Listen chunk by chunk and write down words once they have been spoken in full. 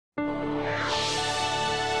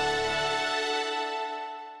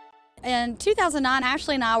in 2009,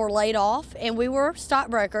 Ashley and I were laid off, and we were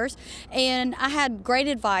stockbrokers, and I had great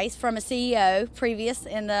advice from a CEO previous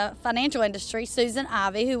in the financial industry, Susan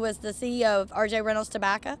Ivy, who was the CEO of RJ Reynolds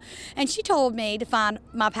Tobacco, and she told me to find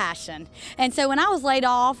my passion. And so when I was laid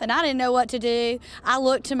off and I didn't know what to do, I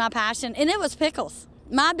looked to my passion, and it was pickles.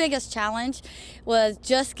 My biggest challenge was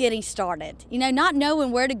just getting started, not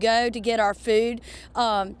knowing where to go to get our food,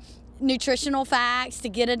 nutritional facts, to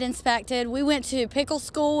get it inspected. We went to Pickle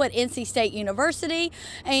school at NC State University,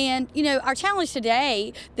 and our challenge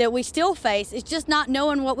today that we still face is just not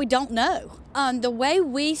knowing what we don't know. The way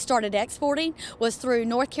we started exporting was through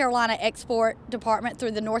North Carolina Export Department,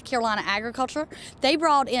 through the North Carolina Agriculture. They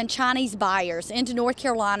brought in Chinese buyers into North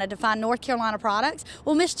Carolina to find North Carolina products.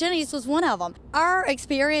 Well, Miss Jenny's was one of them. Our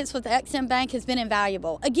experience with the Ex-Im Bank has been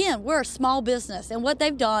invaluable. Again, we're a small business, and what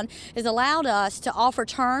they've done is allowed us to offer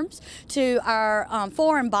terms to our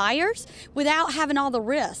foreign buyers without having all the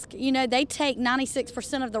risk. They take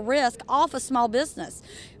 96% of the risk off a small business.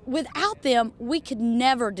 Without them, we could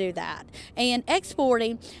never do that. And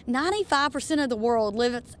exporting, 95% of the world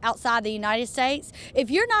lives outside the United States. If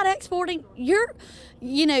you're not exporting, you're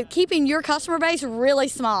keeping your customer base really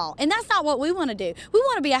small. And that's not what we want to do. We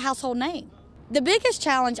want to be a household name. The biggest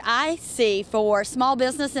challenge I see for small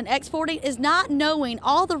business and exporting is not knowing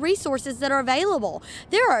all the resources that are available.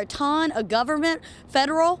 There are a ton of government,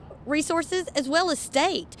 federal resources as well as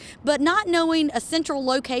state, but not knowing a central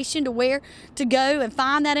location to where to go and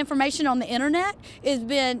find that information on the internet has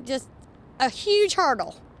been just a huge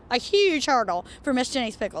hurdle for Miss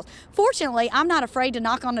Jenny's Pickles. Fortunately, I'm not afraid to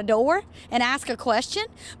knock on the door and ask a question,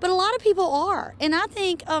 but a lot of people are, and I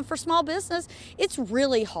think for small business, it's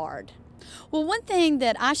really hard. Well, one thing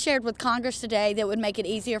that I shared with Congress today that would make it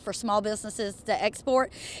easier for small businesses to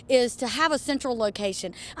export is to have a central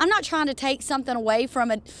location. I'm not trying to take something away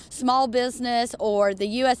from a small business or the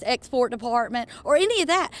U.S. Export Department or any of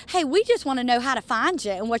that. Hey, we just want to know how to find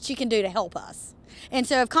you and what you can do to help us. And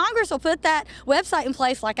so if Congress will put that website in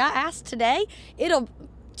place like I asked today, it'll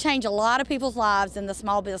change a lot of people's lives in the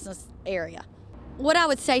small business area. What I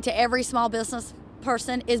would say to every small business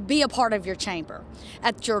person is be a part of your chamber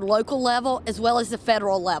at your local level as well as the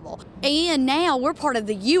federal level. And now we're part of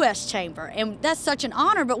the U.S. Chamber, and that's such an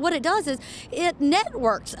honor, but what it does is it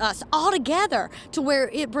networks us all together to where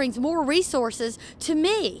it brings more resources to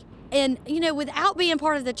me. And without being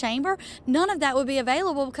part of the chamber, none of that would be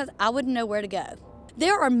available because I wouldn't know where to go.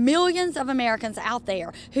 There are millions of Americans out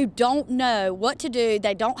there who don't know what to do.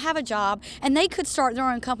 They don't have a job, and they could start their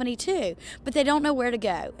own company too, but they don't know where to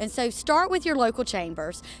go. And so start with your local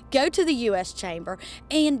chambers, go to the U.S. Chamber,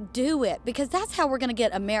 and do it, because that's how we're going to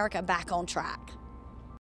get America back on track.